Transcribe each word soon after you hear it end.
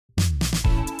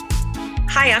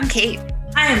Hi, I'm Kate.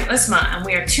 Hi, I'm Uzma, and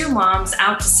we are two moms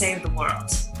out to save the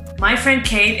world. My friend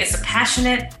Kate is a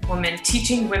passionate woman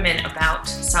teaching women about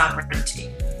sovereignty.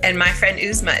 And my friend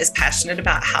Uzma is passionate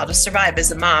about how to survive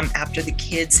as a mom after the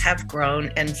kids have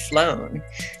grown and flown.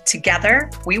 Together,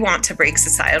 we want to break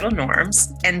societal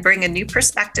norms and bring a new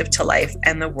perspective to life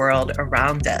and the world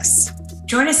around us.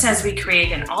 Join us as we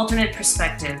create an alternate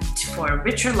perspective for a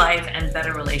richer life and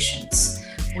better relations.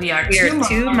 We are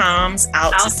two moms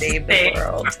out to save the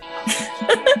world.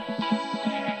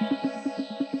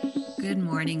 Good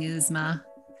morning, Uzma.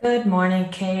 Good morning,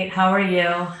 Kate. How are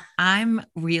you? I'm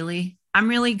really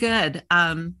good.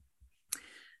 I'm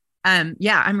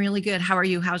really good. How are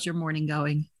you? How's your morning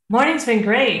going? Morning's been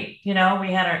great. We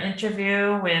had our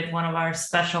interview with one of our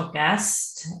special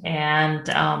guests, and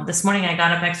this morning I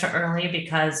got up extra early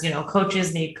because,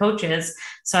 coaches need coaches.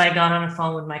 So I got on the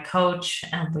phone with my coach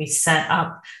and we set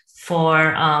up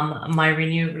for my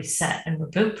Renew, Reset, and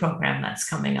Reboot program that's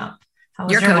coming up.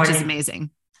 Your coach is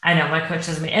amazing. I know, my coach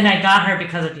is amazing. And I got her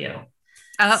because of you.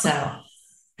 Oh. So...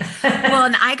 Well,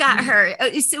 and I got her.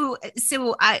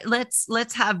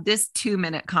 Let's have this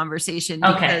 2-minute conversation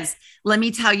because let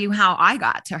me tell you how I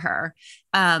got to her.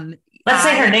 Let's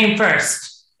say her name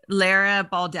first. Lara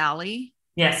Baldali.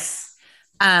 Yes.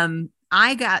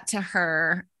 I got to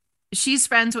her. She's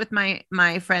friends with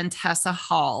my friend Tessa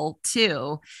Hall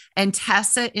too. And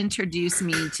Tessa introduced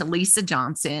me to Lisa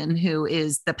Johnson, who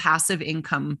is the passive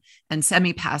income and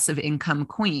semi-passive income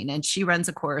queen. And she runs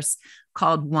a course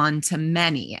called One to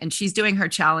Many. And she's doing her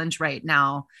challenge right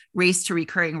now, Race to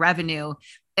Recurring Revenue.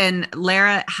 And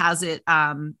Lara has it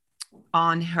on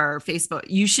her Facebook.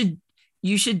 You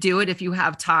should do it if you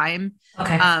have time.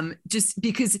 Okay. Just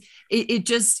because it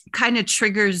just kind of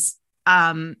triggers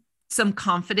some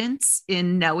confidence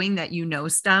in knowing that you know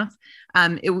stuff.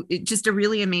 It just a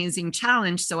really amazing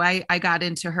challenge. So I got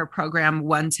into her program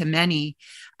One to Many.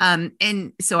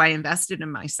 And so I invested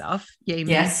in myself. Yay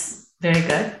me. Yes. Very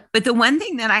good. But the one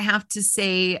thing that I have to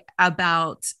say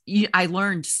about, I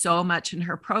learned so much in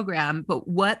her program, but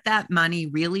what that money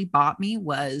really bought me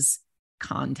was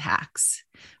contacts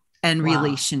and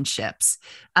relationships.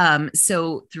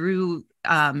 So through,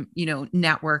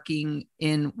 networking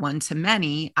in One to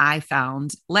Many, I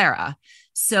found Lara.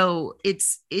 So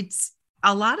it's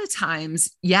a lot of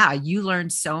times, you learn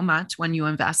so much when you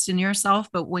invest in yourself,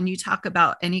 but when you talk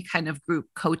about any kind of group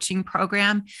coaching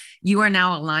program, you are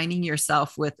now aligning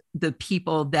yourself with the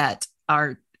people that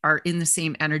are in the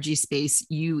same energy space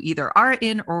you either are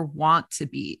in or want to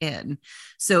be in.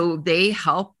 So they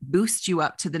help boost you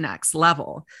up to the next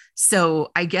level. So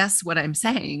I guess what I'm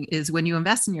saying is when you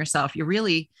invest in yourself, you're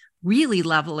really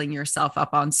leveling yourself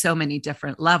up on so many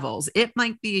different levels. It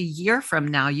might be a year from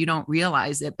now, you don't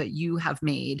realize it, but you have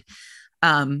made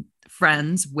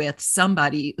friends with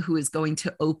somebody who is going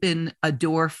to open a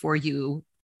door for you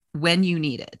when you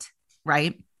need it,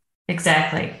 right?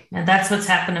 Exactly. And that's what's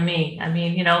happened to me. I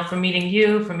mean, from meeting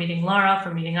you, from meeting Laura,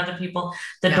 from meeting other people,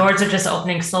 the doors are just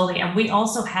opening slowly. And we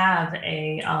also have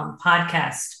a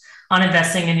podcast on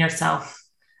investing in yourself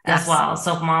as well.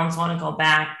 So if moms want to go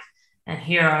back and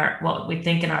hear what we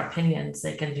think in our opinions,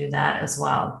 they can do that as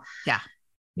well. Yeah.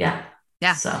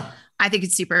 So I think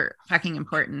it's super fucking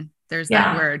important. There's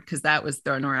that word, because that was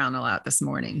thrown around a lot this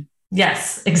morning.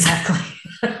 Yes, exactly.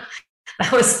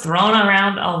 That was thrown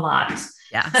around a lot.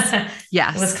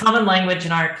 Yes. It was common language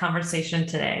in our conversation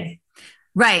today.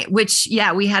 Right. Which,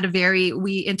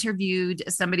 we interviewed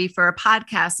somebody for a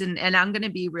podcast, and I'm going to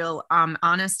be real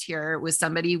honest here, with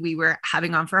somebody we were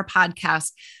having on for a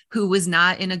podcast who was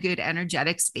not in a good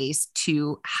energetic space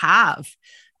to have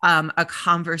a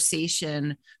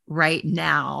conversation right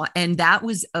now. And that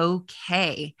was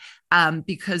okay.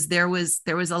 Because there was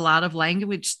a lot of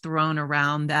language thrown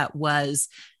around that was,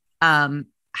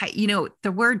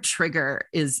 the word trigger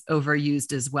is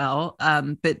overused as well.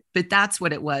 But that's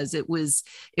what it was. It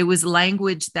was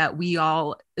language that we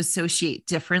all associate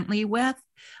differently with,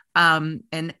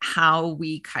 and how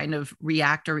we kind of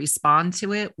react or respond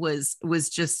to it was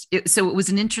just, so it was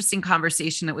an interesting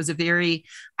conversation. It was a very,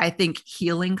 I think,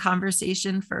 healing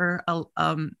conversation for all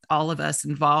of us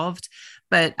involved,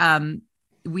 but,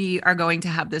 we are going to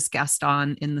have this guest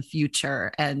on in the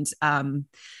future, and,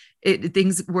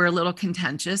 things were a little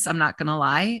contentious. I'm not going to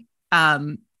lie.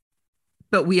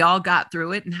 But we all got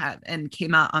through it and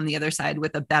came out on the other side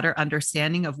with a better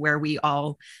understanding of where we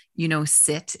all,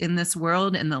 sit in this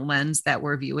world and the lens that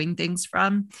we're viewing things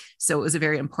from. So it was a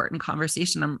very important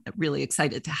conversation. I'm really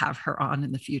excited to have her on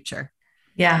in the future.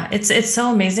 Yeah, it's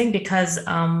so amazing because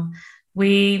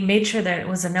we made sure that it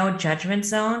was a no judgment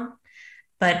zone,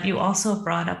 but you also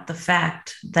brought up the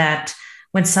fact that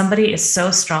when somebody is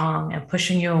so strong and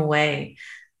pushing you away,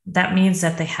 that means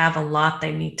that they have a lot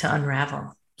they need to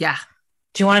unravel. Yeah.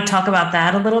 Do you want to talk about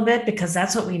that a little bit? Because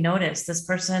that's what we noticed. This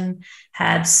person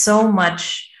had so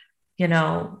much,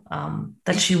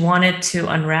 that she wanted to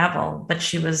unravel, but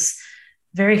she was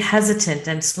very hesitant,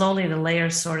 and slowly the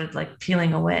layers started like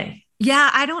peeling away. Yeah.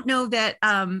 I don't know that,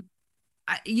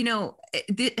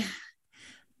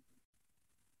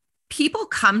 people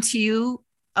come to you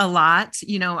a lot.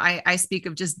 I speak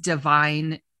of just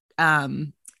divine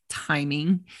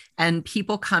timing, and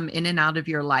people come in and out of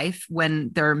your life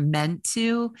when they're meant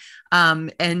to.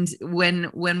 And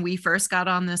when we first got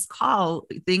on this call,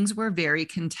 things were very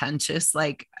contentious.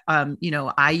 Like,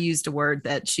 I used a word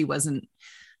that she wasn't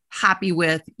happy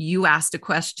with. You asked a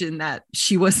question that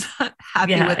she was not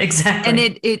happy with.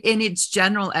 Exactly. And it's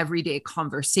general everyday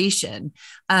conversation.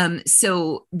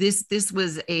 So this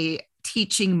was a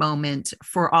teaching moment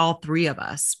for all three of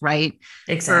us, right?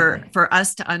 Exactly. For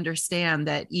us to understand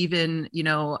that even,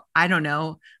 I don't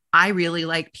know, I really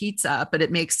like pizza, but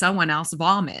it makes someone else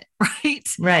vomit, right?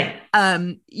 Right.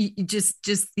 Just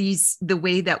the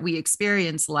way that we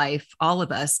experience life, all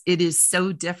of us, it is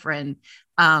so different.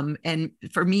 And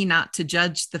for me not to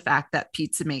judge the fact that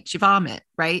pizza makes you vomit,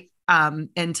 right?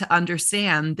 And to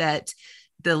understand that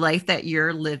the life that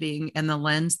you're living and the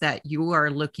lens that you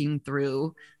are looking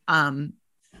through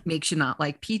makes you not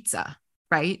like pizza,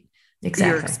 right?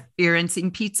 Exactly. You're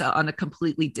experiencing pizza on a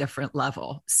completely different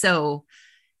level. So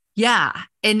yeah.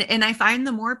 And I find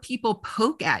the more people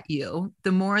poke at you,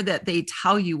 the more that they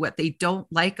tell you what they don't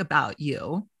like about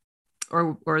you,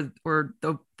 or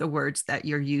the words that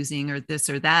you're using, or this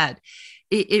or that.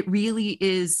 It really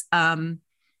is an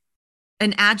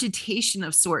agitation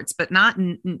of sorts, but not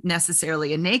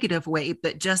necessarily a negative way,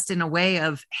 but just in a way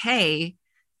of, hey,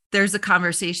 there's a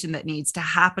conversation that needs to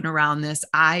happen around this.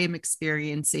 I am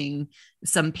experiencing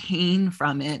some pain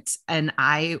from it, and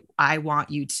I want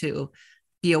you to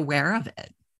be aware of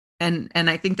it. And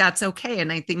I think that's okay.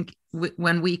 And I think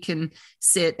when we can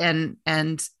sit and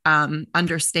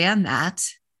understand that,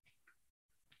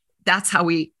 that's how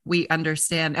we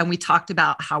understand. And we talked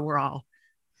about how we're all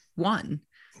one.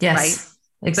 Yes,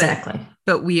 right? Exactly.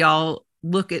 But we all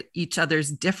look at each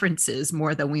other's differences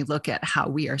more than we look at how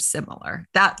we are similar.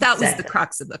 That exactly. was the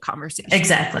crux of the conversation.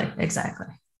 Exactly.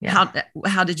 Yeah.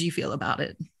 How did you feel about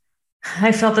it?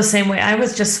 I felt the same way. I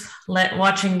was just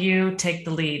watching you take the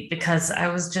lead, because I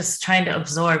was just trying to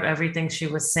absorb everything she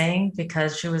was saying,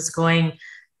 because she was going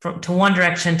to one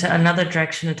direction to another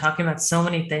direction and talking about so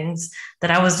many things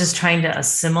that I was just trying to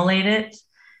assimilate it.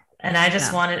 And I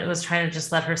just was trying to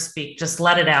just let her speak, just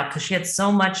let it out, because she had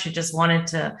so much she just wanted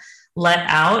to let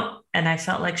out. And I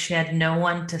felt like she had no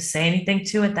one to say anything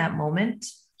to at that moment.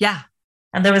 Yeah.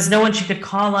 And there was no one she could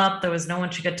call up. There was no one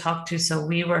she could talk to. So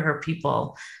we were her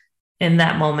people in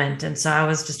that moment. And so I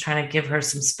was just trying to give her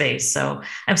some space. So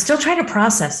I'm still trying to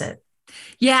process it.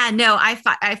 Yeah, no, I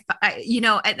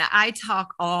and I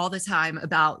talk all the time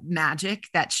about magic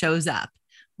that shows up,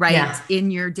 right?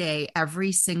 In your day,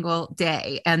 every single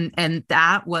day. And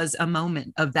that was a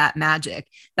moment of that magic.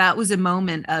 That was a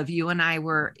moment of you and I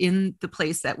were in the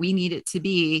place that we needed to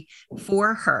be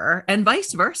for her, and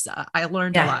vice versa. I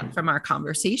learned a lot from our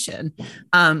conversation.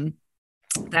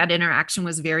 That interaction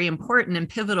was very important and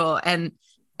pivotal,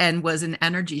 and was an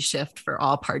energy shift for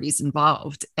all parties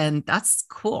involved. And that's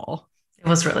cool. It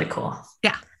was really cool.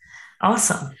 Yeah.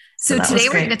 Awesome. So today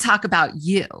we're going to talk about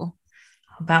you.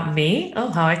 About me? Oh,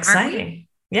 how exciting.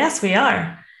 Yes, we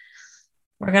are.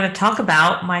 We're going to talk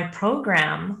about my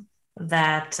program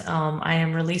that I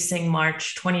am releasing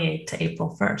March 28th to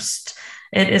April 1st.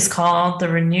 It is called the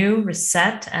Renew,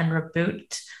 Reset, and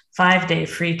Reboot 5-Day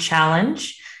Free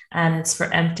Challenge. And it's for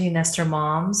empty nester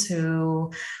moms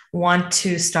who want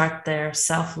to start their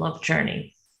self-love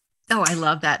journey. Oh, I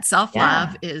love that.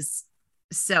 Self-love is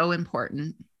so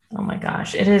important. Oh my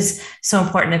gosh, it is so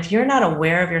important. If you're not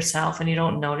aware of yourself and you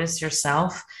don't notice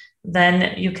yourself,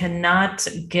 then you cannot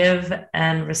give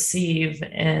and receive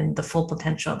in the full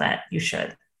potential that you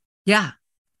should. Yeah.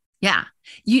 Yeah.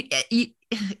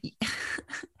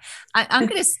 I'm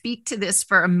going to speak to this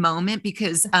for a moment,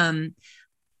 because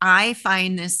I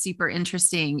find this super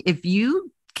interesting. If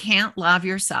you can't love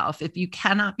yourself, if you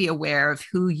cannot be aware of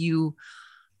who you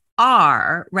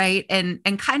are, right, and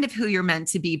kind of who you're meant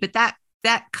to be, but that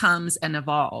comes and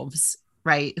evolves,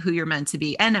 right? Who you're meant to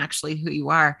be, and actually who you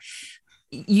are.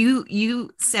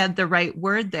 You said the right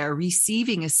word there.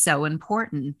 Receiving is so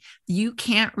important. You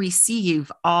can't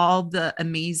receive all the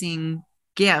amazing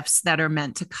gifts that are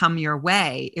meant to come your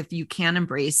way if you can't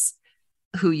embrace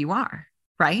who you are.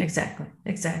 Right?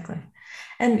 Exactly.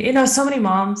 And, so many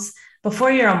moms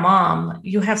before you're a mom,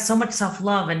 you have so much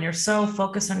self-love and you're so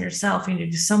focused on yourself and you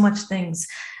do so much things.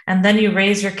 And then you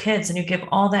raise your kids and you give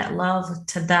all that love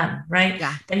to them, right?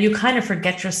 Yeah. And you kind of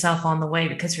forget yourself on the way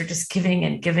because you're just giving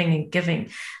and giving and giving.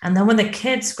 And then when the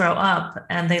kids grow up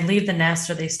and they leave the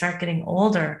nest or they start getting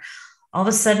older, all of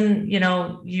a sudden,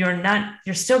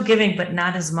 you're still giving, but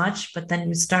not as much. But then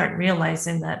you start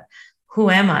realizing that,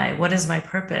 who am I? What is my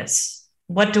purpose?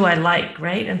 What do I like?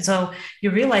 Right. And so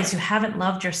you realize you haven't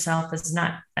loved yourself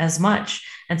as much.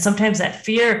 And sometimes that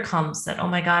fear comes that, oh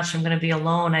my gosh, I'm going to be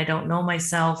alone. I don't know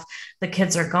myself. The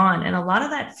kids are gone. And a lot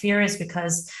of that fear is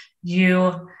because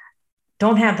you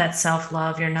don't have that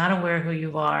self-love. You're not aware who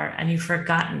you are and you've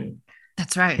forgotten,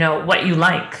 that's right, what you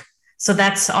like. So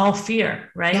that's all fear,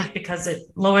 right? Yeah. Because it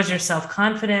lowers your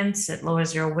self-confidence. It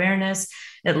lowers your awareness.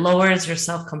 It lowers your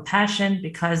self-compassion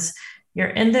because you're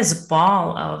in this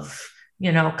ball of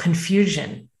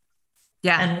confusion.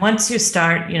 Yeah. And once you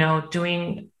start,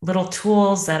 doing little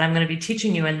tools that I'm going to be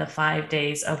teaching you in the 5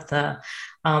 days of the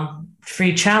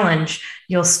free challenge,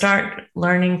 you'll start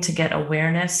learning to get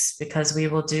awareness because we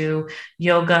will do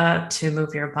yoga to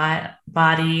move your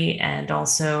body and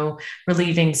also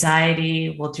relieve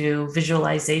anxiety. We'll do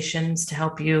visualizations to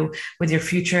help you with your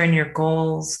future and your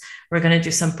goals. We're going to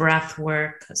do some breath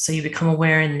work so you become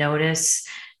aware and notice.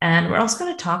 And we're also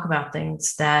going to talk about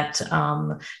things that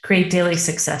create daily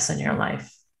success in your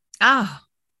life. Oh,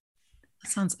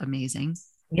 that sounds amazing.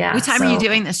 Yeah. What time are you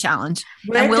doing this challenge?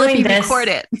 And will it be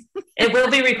recorded? It will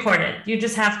be recorded. You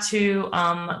just have to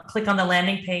click on the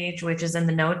landing page, which is in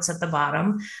the notes at the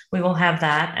bottom. We will have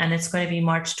that. And it's going to be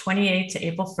March 28th to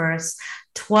April 1st,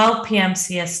 12 p.m.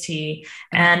 CST.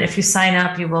 And if you sign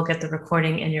up, you will get the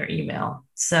recording in your email.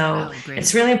 So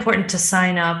it's really important to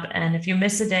sign up. And if you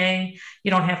miss a day,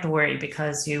 you don't have to worry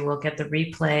because you will get the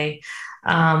replay.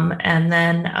 And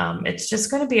then it's just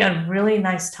going to be a really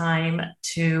nice time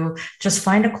to just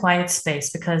find a quiet space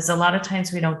because a lot of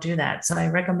times we don't do that. So I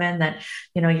recommend that,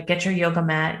 you get your yoga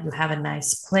mat, you have a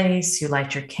nice place, you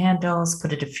light your candles,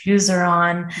 put a diffuser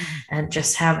on, and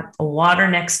just have a water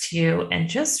next to you and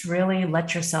just really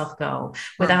let yourself go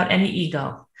without any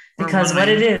ego. Because what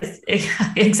it is,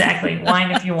 exactly, wine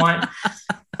if you want,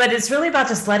 but it's really about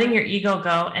just letting your ego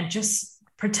go and just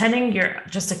pretending you're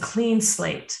just a clean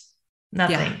slate,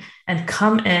 nothing, and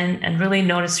come in and really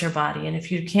notice your body. And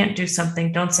if you can't do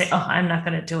something, don't say, oh, I'm not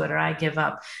going to do it or I give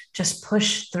up. Just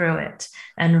push through it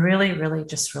and really, really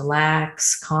just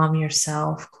relax, calm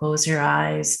yourself, close your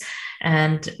eyes.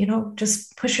 And,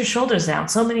 just push your shoulders down.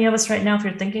 So many of us right now, if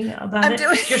you're thinking about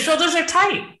your shoulders are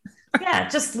tight. Yeah,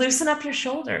 just loosen up your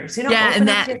shoulders, open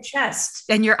up your chest.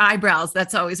 And your eyebrows.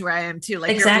 That's always where I am too.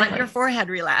 Like let your forehead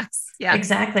relax. Yeah,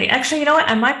 exactly. Actually, you know what?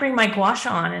 I might bring my gua sha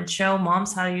on and show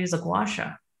moms how to use a gua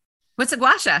sha. What's a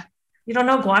gua sha? You don't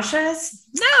know what gua sha is?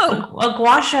 No. A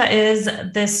gua sha is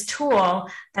this tool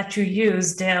that you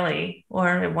use daily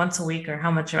or once a week or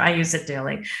how much I use it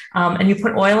daily. And you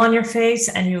put oil on your face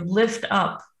and you lift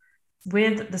up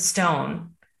with the stone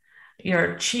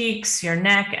your cheeks, your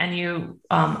neck, and you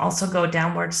also go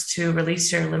downwards to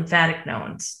release your lymphatic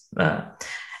nodes.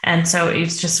 And so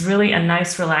it's just really a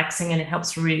nice relaxing, and it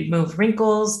helps remove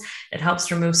wrinkles. It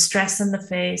helps remove stress in the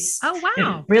face. Oh,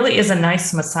 wow. It really is a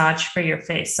nice massage for your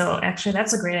face. So actually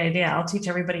that's a great idea. I'll teach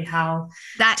everybody how.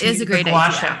 That is a great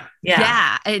idea.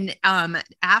 Yeah. And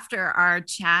after our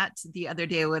chat the other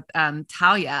day with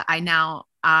Talia,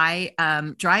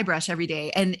 I dry brush every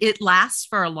day and it lasts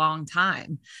for a long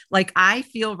time. Like I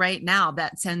feel right now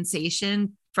that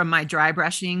sensation from my dry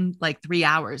brushing like 3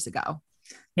 hours ago.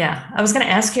 Yeah. I was going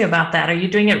to ask you about that. Are you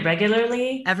doing it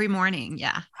regularly? Every morning.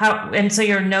 Yeah. And so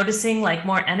you're noticing like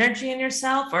more energy in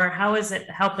yourself, or how is it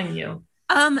helping you?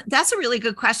 That's a really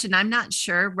good question. I'm not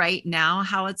sure right now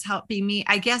how it's helping me.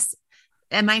 I guess,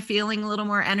 am I feeling a little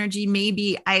more energy?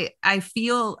 Maybe I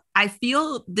feel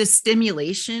the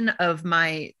stimulation of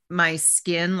my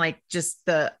skin, like just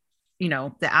the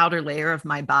outer layer of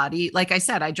my body. Like I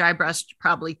said, I dry brushed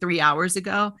probably 3 hours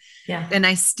ago. Yeah. And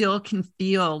I still can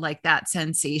feel like that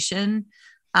sensation.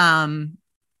 I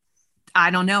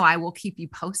don't know. I will keep you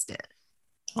posted.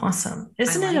 Awesome.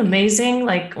 Isn't it amazing?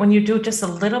 Like when you do just a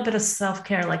little bit of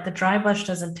self-care, like the dry brush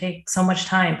doesn't take so much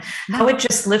time, how it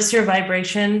just lifts your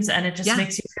vibrations and it just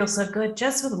makes you feel so good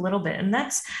just with a little bit. And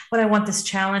that's what I want this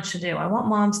challenge to do. I want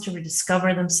moms to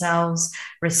rediscover themselves,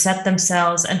 reset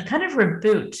themselves, and kind of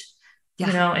reboot.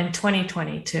 In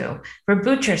 2022,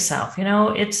 reboot yourself.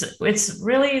 It's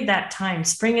really that time.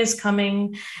 Spring is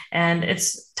coming and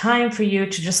it's time for you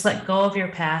to just let go of your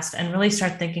past and really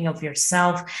start thinking of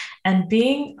yourself and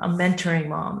being a mentoring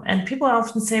mom. And people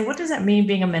often say, what does that mean,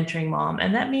 being a mentoring mom?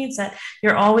 And that means that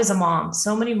you're always a mom.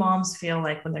 So many moms feel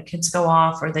like when their kids go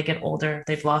off or they get older,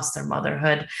 they've lost their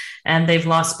motherhood and they've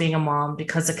lost being a mom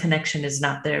because the connection is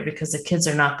not there, because the kids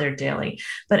are not there daily.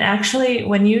 But actually,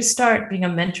 when you start being a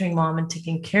mentoring mom and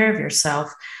taking care of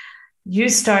yourself, you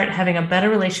start having a better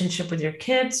relationship with your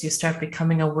kids. You start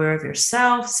becoming aware of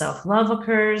yourself, self-love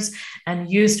occurs, and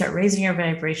you start raising your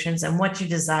vibrations, and what you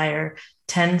desire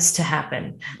tends to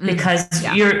happen because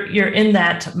you're in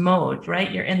that mode,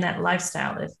 right? You're in that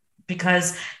lifestyle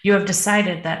because you have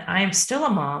decided that I am still a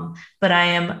mom, but I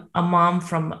am a mom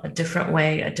from a different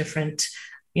way, a different,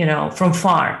 from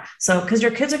far. So, because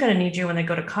your kids are going to need you when they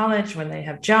go to college, when they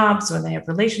have jobs, when they have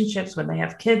relationships, when they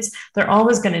have kids, they're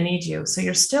always going to need you. So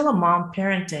you're still a mom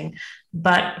parenting,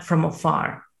 but from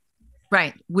afar.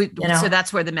 Right. So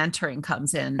that's where the mentoring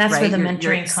comes in. That's right? where the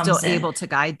mentoring comes in. Still able to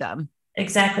guide them.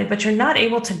 Exactly. But you're not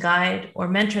able to guide or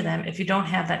mentor them if you don't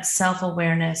have that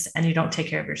self-awareness and you don't take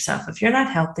care of yourself. If you're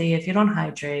not healthy, if you don't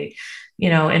hydrate,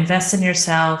 invest in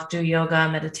yourself, do yoga,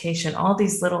 meditation, all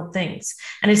these little things.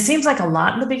 And it seems like a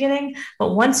lot in the beginning,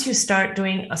 but once you start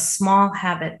doing a small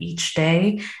habit each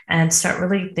day and start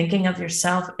really thinking of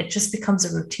yourself, it just becomes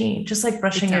a routine, just like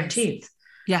brushing your teeth.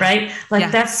 Yeah. Right.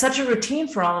 Like that's such a routine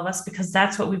for all of us because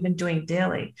that's what we've been doing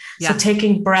daily. So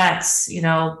taking breaths,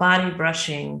 body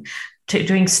brushing,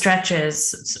 doing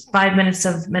stretches, 5 minutes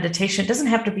of meditation. It doesn't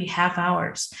have to be half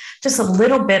hours. Just a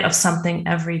little bit of something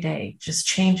every day just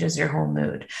changes your whole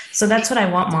mood. So that's what I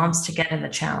want moms to get in the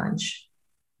challenge.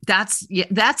 That's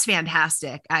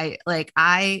fantastic. I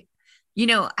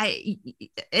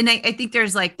think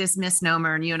there's like this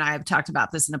misnomer, and you and I have talked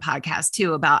about this in a podcast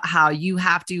too, about how you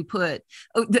have to put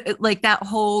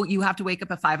you have to wake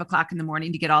up at 5 o'clock in the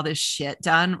morning to get all this shit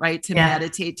done, right? To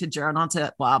meditate, to journal,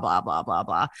 to blah, blah, blah, blah,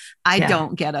 blah. I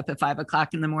don't get up at 5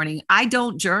 o'clock in the morning. I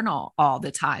don't journal all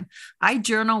the time. I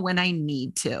journal when I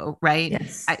need to, right?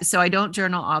 Yes. So I don't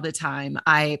journal all the time.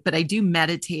 But I do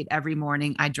meditate every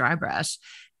morning. I dry brush.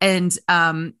 And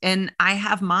I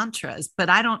have mantras, but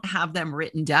I don't have them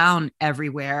written down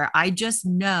everywhere. I just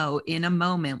know in a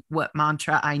moment what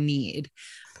mantra I need.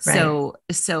 Right.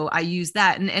 So I use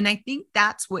that. And I think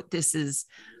that's what this is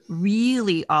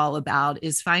really all about,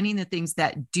 is finding the things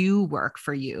that do work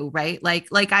for you, right?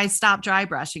 Like I stopped dry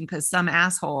brushing because some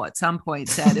asshole at some point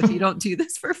said, if you don't do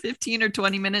this for 15 or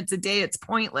 20 minutes a day, it's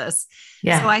pointless.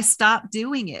 Yeah. So I stopped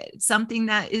doing it. Something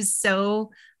that is so,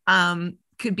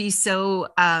 could be so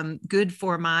good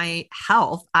for my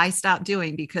health, I stopped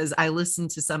doing because I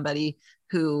listened to somebody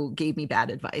who gave me bad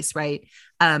advice, right?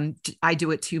 I do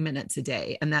it 2 minutes a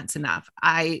day, and that's enough.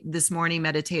 I this morning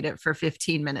meditated for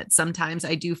 15 minutes. Sometimes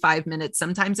I do 5 minutes.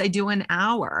 Sometimes I do an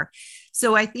hour.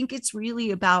 So I think it's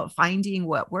really about finding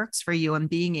what works for you and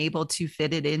being able to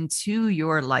fit it into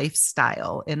your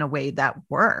lifestyle in a way that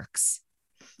works.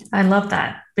 I love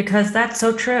that, because that's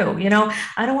so true.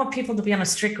 I don't want people to be on a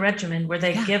strict regimen where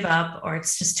they give up, or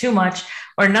it's just too much,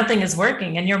 or nothing is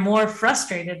working, and you're more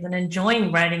frustrated than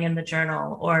enjoying writing in the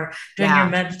journal or doing your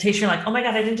meditation. You're like, oh my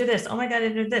God, I didn't do this. Oh my God, I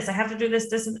didn't do this. I have to do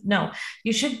this. No,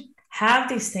 you should have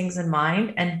these things in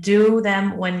mind and do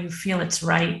them when you feel it's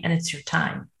right and it's your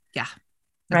time. Yeah.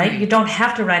 Right? You don't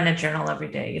have to write in a journal every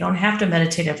day. You don't have to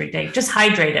meditate every day. Just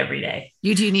hydrate every day.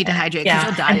 You do need to hydrate, because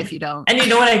you'll die if you don't. And you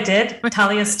know what I did?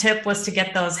 Talia's tip was to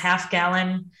get those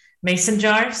half-gallon mason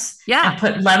jars and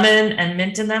put lemon and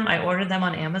mint in them. I ordered them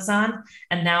on Amazon.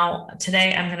 And now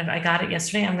today I got it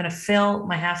yesterday. I'm going to fill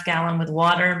my half-gallon with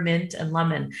water, mint, and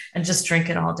lemon and just drink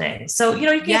it all day. So, you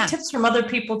can get tips from other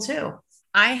people too.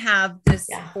 I have this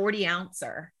 40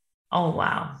 ouncer. Oh,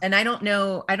 wow. And I don't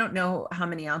know how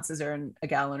many ounces are in a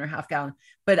gallon or half gallon,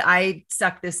 but I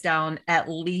suck this down at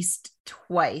least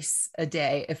twice a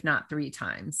day, if not 3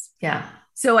 times. Yeah.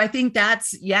 So I think that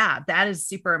is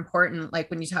super important. Like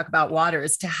when you talk about water,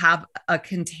 is to have a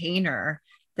container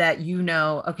that,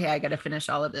 okay, I got to finish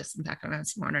all of this. In fact, I'm going to have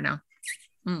some water now.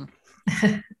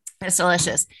 It's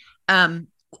delicious.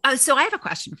 So I have a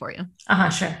question for you.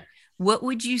 Sure. What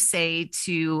would you say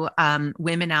to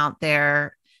women out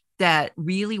there that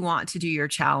really want to do your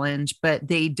challenge, but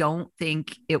they don't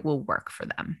think it will work for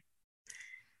them?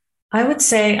 I would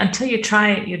say until you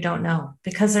try it, you don't know,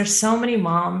 because there's so many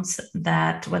moms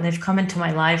that when they've come into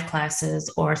my live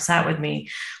classes or sat with me,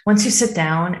 once you sit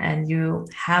down and you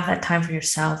have that time for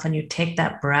yourself and you take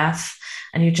that breath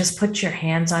and you just put your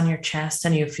hands on your chest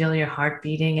and you feel your heart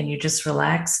beating and you just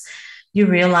relax, you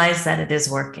realize that it is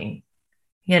working.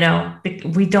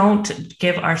 We don't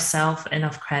give ourselves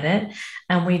enough credit,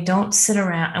 and we don't sit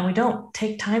around and we don't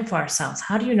take time for ourselves.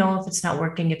 How do you know if it's not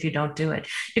working if you don't do it?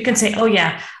 You can say, oh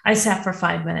yeah, I sat for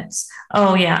 5 minutes.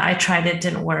 Oh yeah, I tried it,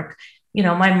 didn't work.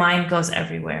 My mind goes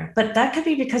everywhere, but that could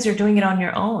be because you're doing it on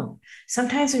your own.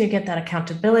 Sometimes when you get that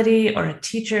accountability or a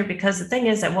teacher, because the thing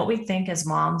is that what we think as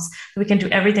moms, we can do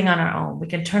everything on our own. We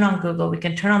can turn on Google, we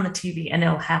can turn on the TV, and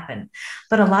it'll happen.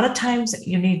 But a lot of times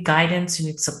you need guidance, you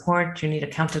need support, you need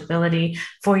accountability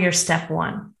for your step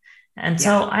one. And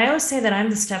so I always say that I'm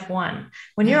the step one.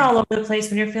 When you're all over the place,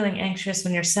 when you're feeling anxious,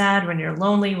 when you're sad, when you're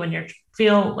lonely, when you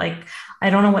feel like I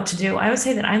don't know what to do, I would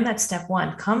say that I'm that step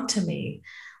one. Come to me.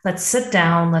 Let's sit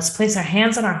down. Let's place our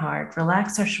hands on our heart,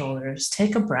 relax our shoulders,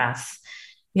 take a breath.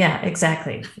 Yeah,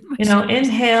 exactly.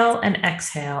 Inhale and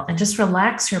exhale and just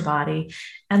relax your body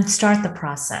and start the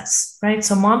process, right?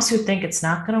 So moms who think it's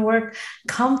not going to work,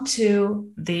 come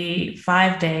to the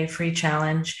 5-day free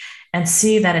challenge and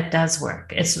see that it does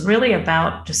work. It's really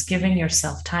about just giving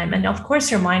yourself time. And of course,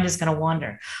 your mind is going to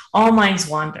wander. All minds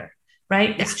wander.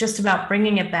 Right? Yeah. It's just about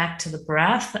bringing it back to the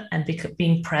breath and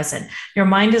being present. Your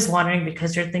mind is wandering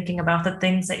because you're thinking about the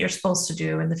things that you're supposed to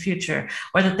do in the future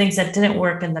or the things that didn't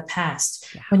work in the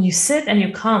past. Yeah. When you sit and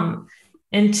you come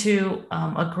into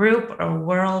a group or a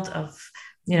world of,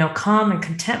 calm and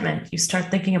contentment, you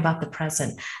start thinking about the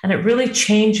present, and it really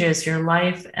changes your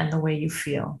life and the way you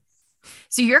feel.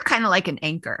 So you're kind of like an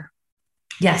anchor.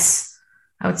 Yes.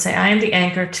 I would say I am the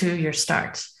anchor to your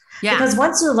start. Yeah. Because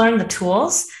once you learn the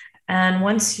tools, and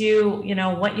once you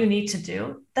know what you need to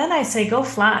do, then I say, go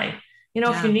fly.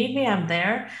 If you need me, I'm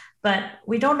there. But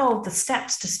we don't know the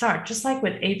steps to start. Just like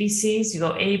with ABCs, you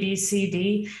go A, B, C,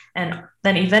 D, and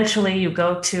then eventually you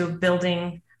go to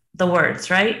building the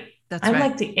words, right? I'm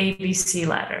like the ABC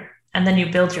ladder. And then you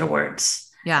build your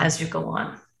words as you go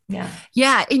on. Yeah.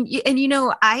 Yeah. And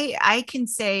I can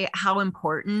say how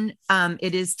important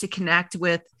it is to connect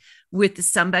with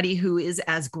somebody who is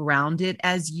as grounded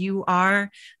as you are,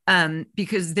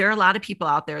 because there are a lot of people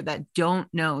out there that don't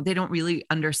really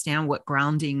understand what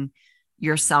grounding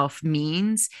yourself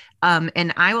means.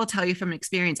 And I will tell you from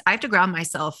experience, I have to ground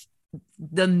myself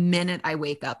the minute I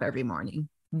wake up every morning.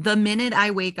 The minute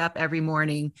I wake up every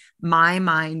morning, my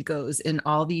mind goes in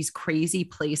all these crazy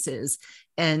places.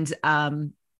 And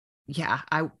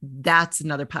that's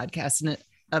another podcast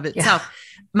of itself. Yeah.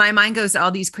 My mind goes to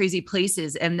all these crazy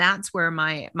places. And that's where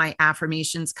my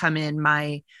affirmations come in,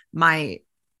 my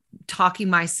talking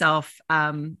myself,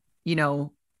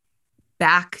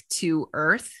 back to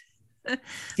earth,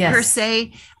 per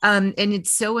se. And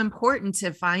it's so important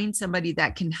to find somebody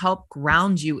that can help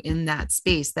ground you in that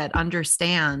space, that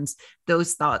understands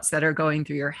those thoughts that are going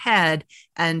through your head,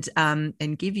 and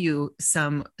give you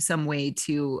some way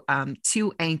to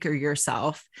anchor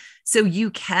yourself so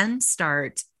you can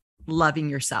start loving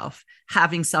yourself,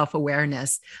 having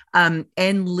self-awareness,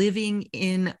 and living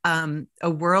in a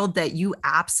world that you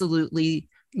absolutely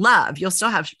love. You'll still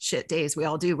have shit days. We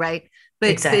all do, right?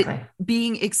 But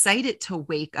being excited to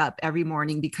wake up every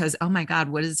morning because, oh my God,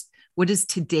 what is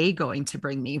today going to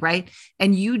bring me? Right.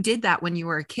 And you did that when you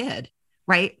were a kid,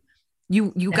 right?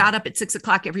 You got up at 6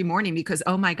 o'clock every morning because,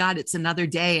 oh my God, it's another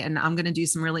day and I'm going to do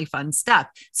some really fun stuff.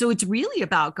 So it's really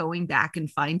about going back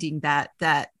and finding that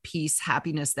peace,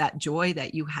 happiness, that joy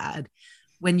that you had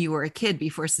when you were a kid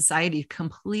before society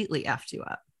completely effed you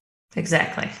up.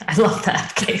 Exactly. I love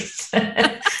that, Kate.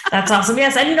 That's awesome.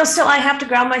 Yes. And, still I have to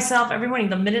ground myself every morning.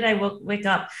 The minute I wake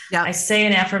up, I say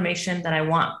an affirmation that I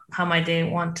want, how my day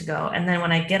want to go. And then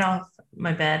when I get off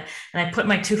my bed and I put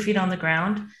my 2 feet on the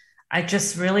ground, I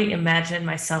just really imagine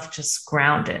myself just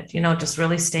grounded, just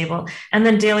really stable. And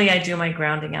then daily I do my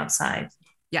grounding outside.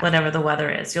 Whatever the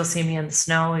weather is. You'll see me in the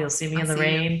snow, you'll see me in the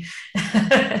rain.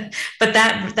 But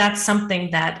that's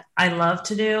something that I love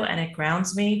to do and it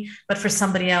grounds me. But for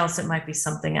somebody else, it might be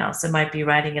something else. It might be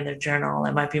writing in their journal.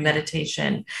 It might be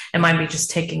meditation. It might be just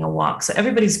taking a walk. So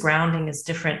everybody's grounding is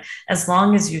different as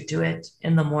long as you do it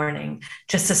in the morning,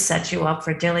 just to set you up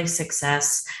for daily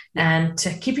success and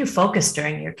to keep you focused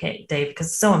during your day because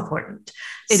it's so important.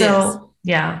 It is.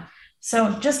 Yeah.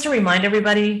 So just to remind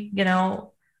everybody,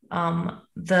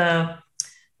 the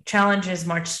challenge is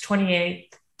March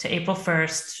 28th to April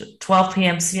 1st, 12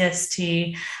 p.m.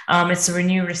 CST. It's a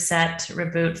Renew, Reset,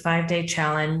 Reboot 5-day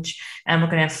challenge. And we're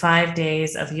going to have 5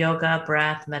 days of yoga,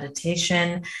 breath,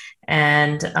 meditation,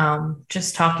 and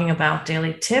just talking about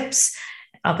daily tips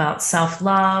about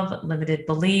self-love, limited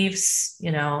beliefs,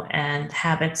 and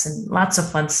habits and lots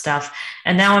of fun stuff.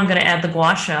 And now I'm going to add the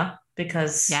gua sha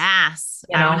because yes,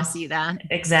 I want to see that.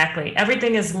 Exactly.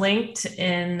 Everything is linked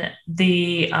in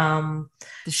the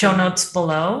show notes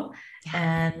below.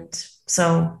 Yeah. And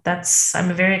So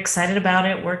I'm very excited about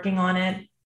it, working on it.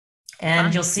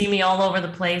 And you'll see me all over the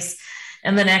place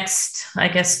in the next, I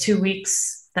guess, 2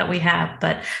 weeks that we have.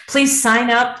 But please sign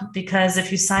up, because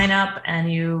if you sign up and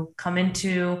you come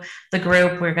into the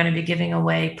group, we're going to be giving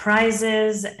away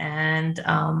prizes. And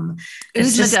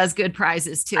Uzma does good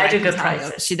prizes too. I do good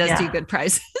prizes. She does do good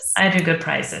prizes. I do good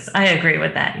prizes. I agree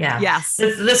with that. Yeah. Yes.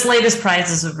 This latest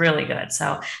prize is really good.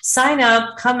 So sign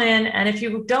up, come in. And if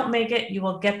you don't make it, you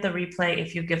will get the replay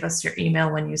if you give us your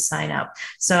email when you sign up.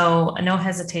 So no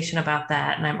hesitation about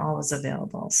that. And I'm always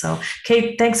available. So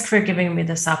Kate, thanks for giving me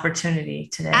this opportunity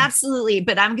today. Absolutely.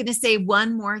 But I'm going to say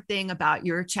one more thing about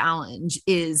your challenge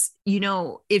is,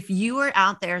 if you are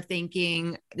out there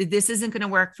thinking this isn't going to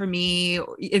work for me,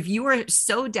 if you are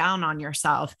so down on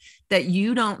yourself that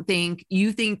you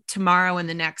think tomorrow and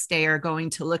the next day are going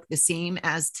to look the same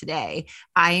as today,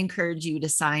 I encourage you to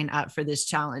sign up for this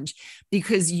challenge,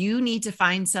 because you need to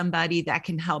find somebody that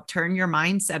can help turn your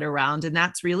mindset around. And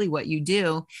that's really what you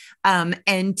do.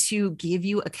 And to give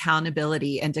you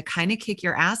accountability and to kind of kick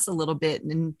your ass a little bit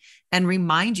and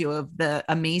remind you of the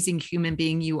amazing human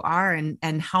being you are,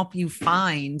 and help you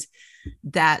find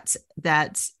that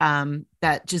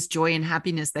just joy and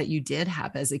happiness that you did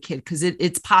have as a kid. Because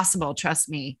it's possible. Trust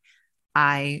me.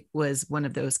 I was one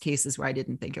of those cases where I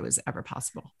didn't think it was ever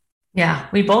possible. Yeah,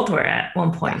 we both were at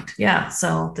one point. Yeah.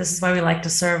 So this is why we like to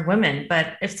serve women.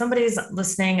 But if somebody's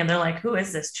listening and they're like, who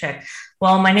is this chick?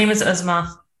 Well, my name is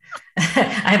Uzma.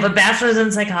 I have a bachelor's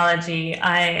in psychology.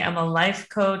 I am a life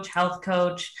coach, health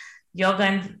coach,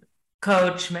 yoga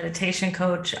coach, meditation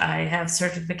coach. I have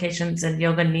certifications in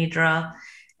yoga nidra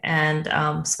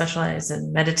and specialize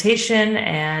in meditation.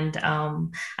 And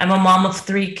I'm a mom of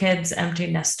 3 kids, empty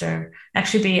nester.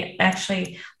 Actually,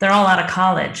 they're all out of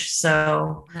college.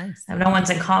 So nice. No one's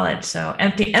in college. So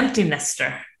empty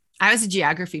nester. I was a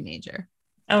geography major.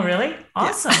 Oh, really?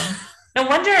 Awesome. Yeah. No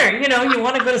wonder, you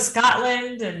want to go to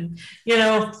Scotland and,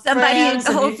 somebody in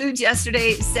Whole Foods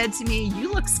yesterday said to me,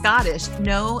 you look Scottish.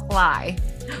 No lie.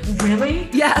 Really?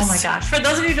 Yes. Oh my gosh. For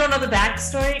those of you who don't know the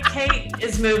backstory, Kate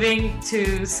is moving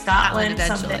to Scotland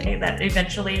someday. That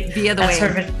eventually via the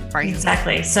way. Right.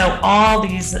 Exactly. So all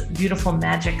these beautiful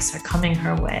magics are coming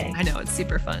her way. I know, it's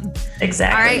super fun.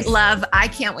 Exactly. All right, love. I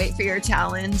can't wait for your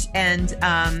challenge. And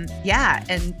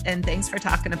and thanks for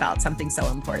talking about something so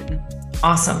important.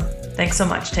 Awesome. Thanks so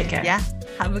much. Take care. Yeah.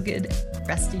 Have a good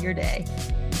rest of your day.